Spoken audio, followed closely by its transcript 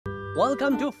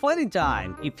Welcome to Funny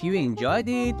Time. If you enjoyed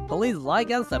it, please like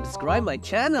and subscribe my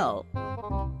channel.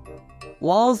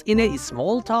 Once in a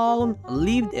small town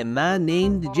lived a man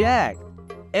named Jack.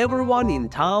 Everyone in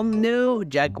town knew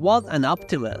Jack was an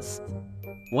optimist.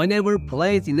 Whenever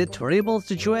placed in a terrible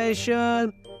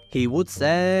situation, he would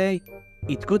say,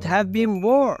 "It could have been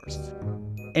worse."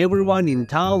 Everyone in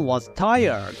town was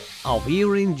tired of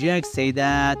hearing Jack say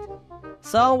that.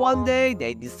 So one day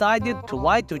they decided to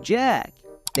lie to Jack.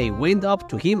 They went up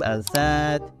to him and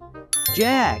said,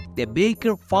 "Jack, the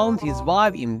baker found his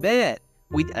wife in bed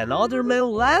with another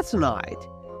man last night.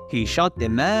 He shot the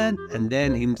man and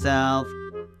then himself.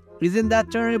 Isn't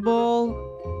that terrible?"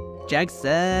 Jack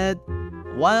said,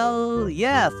 "Well,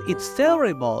 yes, it's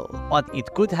terrible, but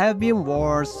it could have been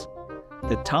worse."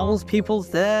 The townspeople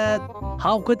said,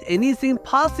 "How could anything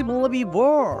possibly be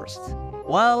worse?"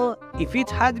 "Well, if it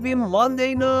had been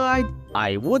Monday night,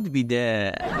 I would be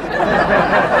there."